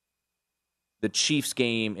the Chiefs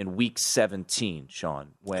game in Week 17, Sean,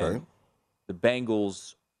 when the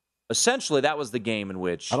Bengals, essentially that was the game in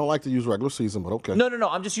which... I don't like to use regular season, but okay. No,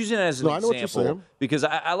 I'm just using it as an example. I know what you're saying. Because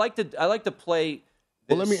I like to play...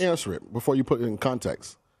 Well, let me answer it before you put it in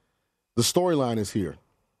context. The storyline is here.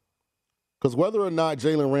 Because whether or not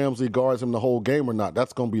Jalen Ramsey guards him the whole game or not,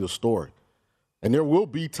 that's going to be the story. And there will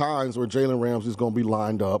be times where Jalen Ramsey is going to be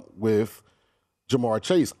lined up with Ja'Marr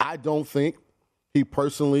Chase. I don't think he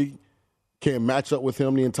personally can match up with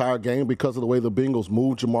him the entire game because of the way the Bengals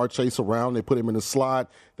move Ja'Marr Chase around. They put him in the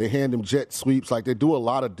slot. They hand him jet sweeps. Like, they do a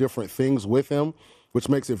lot of different things with him, which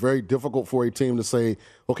makes it very difficult for a team to say,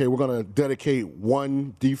 okay, we're going to dedicate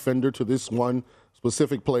one defender to this one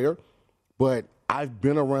specific player. But I've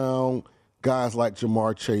been around guys like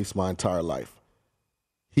Ja'Marr Chase my entire life.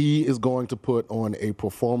 He is going to put on a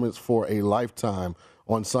performance for a lifetime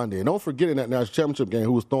on Sunday. And don't forget in that national championship game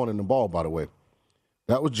who was throwing in the ball, by the way.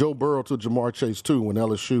 That was Joe Burrow to Ja'Marr Chase, too, when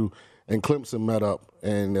LSU and Clemson met up.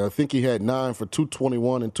 And I think he had 9 for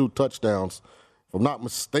 221 and 2 touchdowns. If I'm not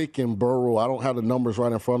mistaken, Burrow, I don't have the numbers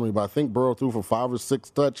right in front of me, but I think Burrow threw for 5 or 6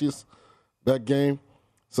 touches that game.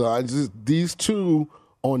 So these two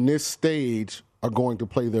on this stage are going to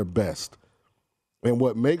play their best. And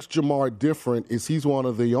what makes Ja'Marr different is he's one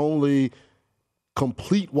of the only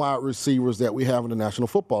complete wide receivers that we have in the National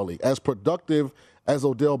Football League. As productive as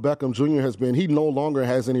Odell Beckham Jr. has been, he no longer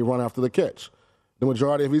has any run after the catch. The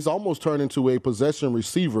majority of he's almost turned into a possession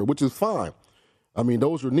receiver, which is fine. I mean,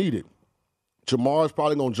 those are needed. Ja'Marr is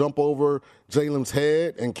probably going to jump over Jalen's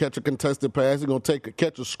head and catch a contested pass. He's going to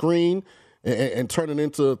catch a screen and turn it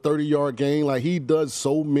into a 30-yard gain. Like, he does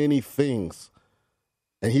so many things.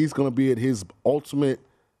 And he's going to be at his ultimate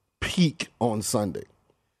peak on Sunday.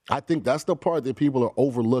 I think that's the part that people are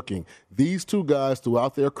overlooking. These two guys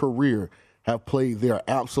throughout their career have played their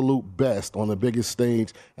absolute best on the biggest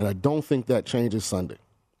stage, and I don't think that changes Sunday.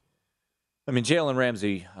 I mean, Jalen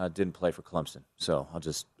Ramsey didn't play for Clemson, so I'll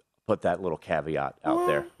just put that little caveat out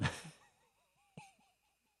there.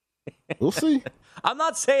 We'll see. I'm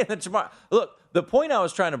not saying that Ja'Marr... Look, the point I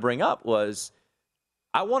was trying to bring up was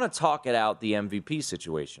I want to talk it out the MVP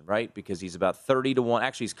situation, right? Because he's about 30-1.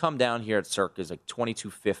 Actually, he's come down here at Circa, like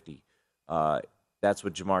 2250. That's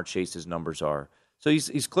what Ja'Marr Chase's numbers are. So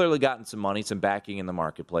he's clearly gotten some money, some backing in the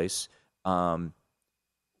marketplace.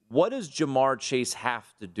 What does Ja'Marr Chase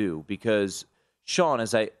have to do? Because Sean,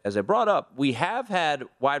 as I brought up, we have had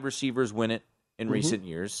wide receivers win it in recent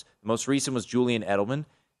years. The most recent was Julian Edelman.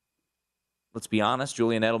 Let's be honest,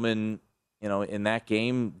 Julian Edelman, in that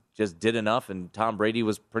game just did enough, and Tom Brady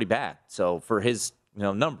was pretty bad. So for his,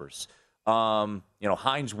 numbers,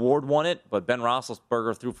 Hines Ward won it, but Ben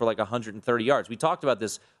Roethlisberger threw for like 130 yards. We talked about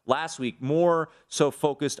this last week, more so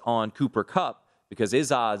focused on Cooper Kupp because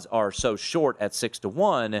his odds are so short at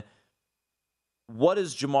 6-1. What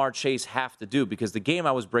does Ja'Marr Chase have to do? Because the game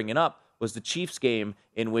I was bringing up was the Chiefs game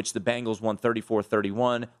in which the Bengals won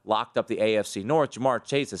 34-31, locked up the AFC North. Ja'Marr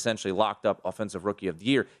Chase essentially locked up Offensive Rookie of the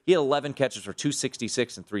Year. He had 11 catches for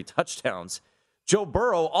 266 and 3 touchdowns. Joe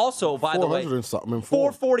Burrow also, by the way,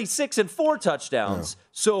 446 and 4 touchdowns. Yeah.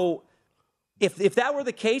 So if that were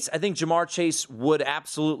the case, I think Ja'Marr Chase would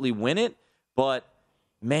absolutely win it. But,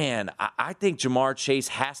 man, I think Ja'Marr Chase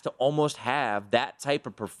has to almost have that type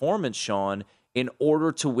of performance, Sean, in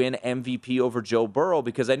order to win MVP over Joe Burrow,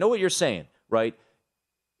 because I know what you're saying, right?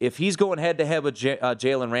 If he's going head-to-head with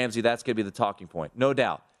Jalen Ramsey, that's going to be the talking point, no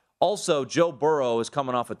doubt. Also, Joe Burrow is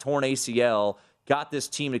coming off a torn ACL, got this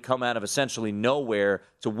team to come out of essentially nowhere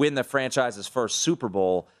to win the franchise's first Super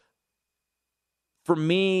Bowl. For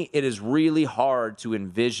me, it is really hard to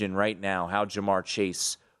envision right now how Ja'Marr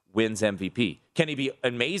Chase wins MVP. Can he be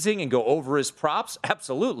amazing and go over his props?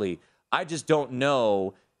 Absolutely. I just don't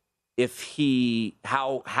know if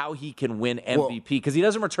how he can win MVP because he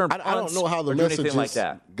doesn't return punts. I don't know how the messages like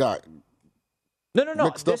that. got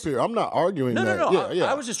mixed up here. I'm not arguing that. No. Yeah.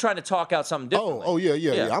 I was just trying to talk out something different.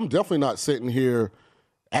 Yeah. I'm definitely not sitting here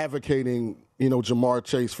advocating, Ja'Marr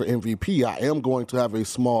Chase for MVP. I am going to have a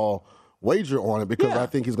small wager on it because I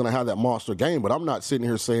think he's going to have that monster game. But I'm not sitting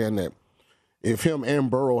here saying that if him and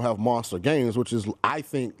Burrow have monster games, which is, I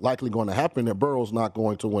think, likely going to happen, that Burrow's not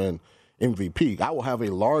going to win MVP. I will have a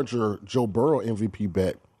larger Joe Burrow MVP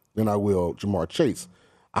bet than I will Ja'Marr Chase.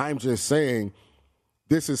 I'm just saying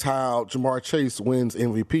this is how Ja'Marr Chase wins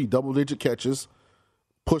MVP. Double-digit catches,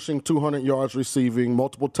 pushing 200 yards receiving,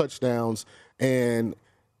 multiple touchdowns, and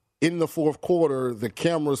in the fourth quarter, the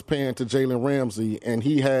camera's pan to Jalen Ramsey, and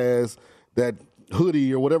he has that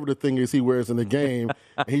hoodie or whatever the thing is he wears in the game,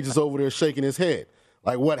 and he's just over there shaking his head.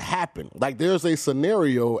 Like, what happened? Like, there's a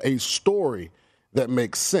scenario, a story that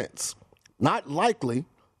makes sense. Not likely,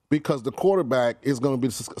 because the quarterback is going to be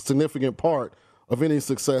a significant part of any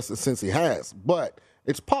success that Cincy has, but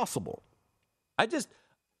it's possible.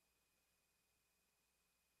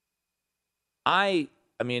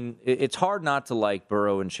 I mean, it's hard not to like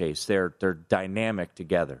Burrow and Chase. They're dynamic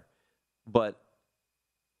together. But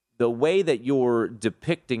the way that you're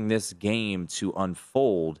depicting this game to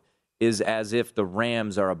unfold is as if the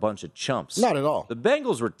Rams are a bunch of chumps. Not at all. The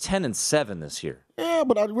Bengals were 10-7 this year. Yeah,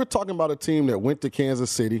 but we're talking about a team that went to Kansas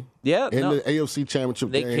City in the AFC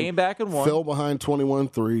Championship game. They came back and won. Fell behind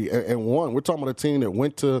 21-3 and won. We're talking about a team that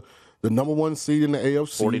went to the number one seed in the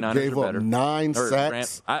AFC, 49ers gave up 9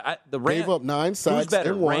 sacks. Gave up 9 sacks. Who's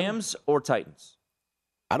better, and won. Rams or Titans?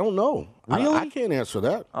 I don't know. Really? I can't answer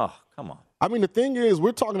that. Oh, come on. I mean, the thing is,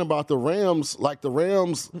 we're talking about the Rams, like the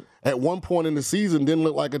Rams at one point in the season didn't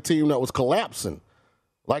look like a team that was collapsing.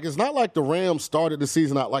 Like, it's not like the Rams started the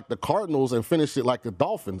season out like the Cardinals and finished it like the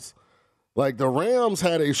Dolphins. Like, the Rams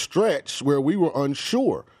had a stretch where we were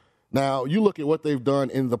unsure. Now, you look at what they've done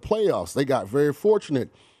in the playoffs. They got very fortunate,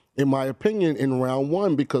 in my opinion, in round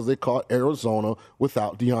one because they caught Arizona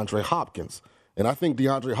without DeAndre Hopkins. And I think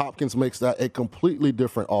DeAndre Hopkins makes that a completely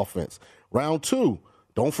different offense. Round two,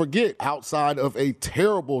 don't forget, outside of a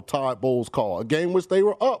terrible Todd Bowles call, a game which they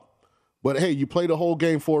were up. But, hey, you play the whole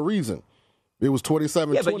game for a reason. It was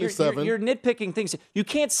 27-27. Yeah, but you're nitpicking things. You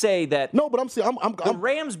can't say that. No, but I'm saying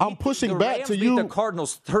I'm pushing back to you. The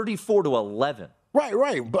Cardinals 34-11.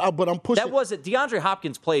 Right. But I'm pushing. That wasn't DeAndre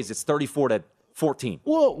Hopkins plays. It's 34-14.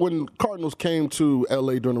 Well, when Cardinals came to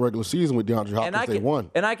LA during the regular season with DeAndre Hopkins, they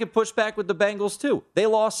won. And I could push back with the Bengals too. They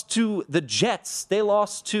lost to the Jets. They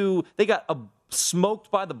got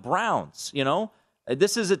smoked by the Browns.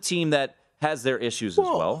 This is a team that has their issues as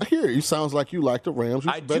well. Here, it sounds like you like the Rams.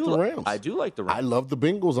 You should bet the Rams. I do like the Rams. I love the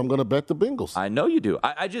Bengals. I'm going to bet the Bengals. I know you do.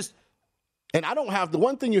 And I don't have the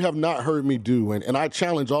one thing you have not heard me do, and I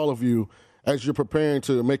challenge all of you as you're preparing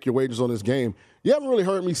to make your wagers on this game. You haven't really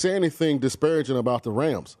heard me say anything disparaging about the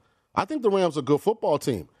Rams. I think the Rams are a good football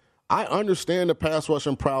team. I understand the pass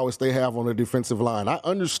rushing prowess they have on the defensive line. I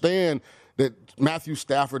understand that Matthew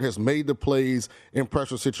Stafford has made the plays in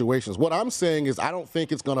pressure situations. What I'm saying is I don't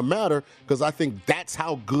think it's going to matter because I think that's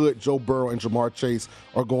how good Joe Burrow and Ja'Marr Chase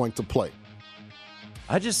are going to play.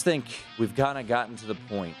 I just think we've kind of gotten to the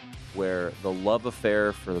point where the love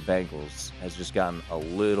affair for the Bengals has just gotten a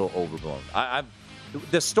little overblown.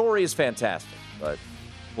 the story is fantastic, but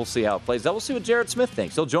we'll see how it plays out. We'll see what Jared Smith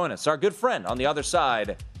thinks. He'll join us, our good friend, on the other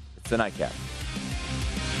side. It's the Nightcap.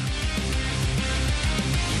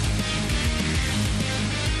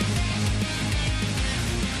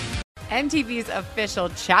 MTV's official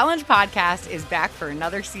Challenge podcast is back for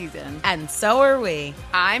another season. And so are we.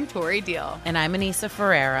 I'm Tori Deal. And I'm Anissa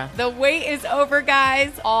Ferreira. The wait is over,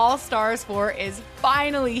 guys. All Stars 4 is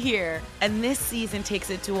finally here. And this season takes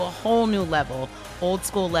it to a whole new level. Old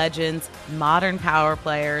school legends, modern power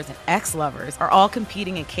players, and ex-lovers are all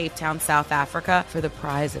competing in Cape Town, South Africa for the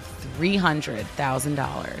prize of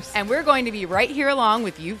 $300,000. And we're going to be right here along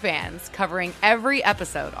with you fans, covering every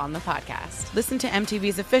episode on the podcast. Listen to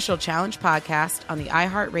MTV's official Challenge podcast on the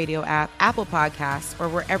iHeartRadio app, Apple Podcasts, or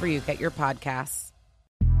wherever you get your podcasts.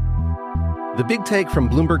 The Big Take from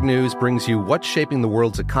Bloomberg News brings you what's shaping the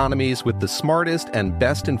world's economies with the smartest and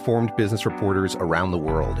best-informed business reporters around the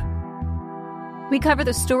world. We cover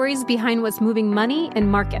the stories behind what's moving money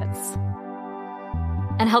and markets,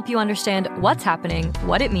 and help you understand what's happening,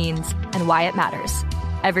 what it means, and why it matters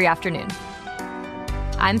every afternoon.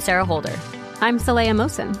 I'm Sarah Holder. I'm Saleha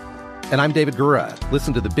Mohsin. And I'm David Gura.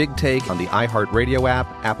 Listen to The Big Take on the iHeartRadio app,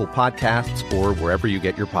 Apple Podcasts, or wherever you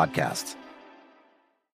get your podcasts.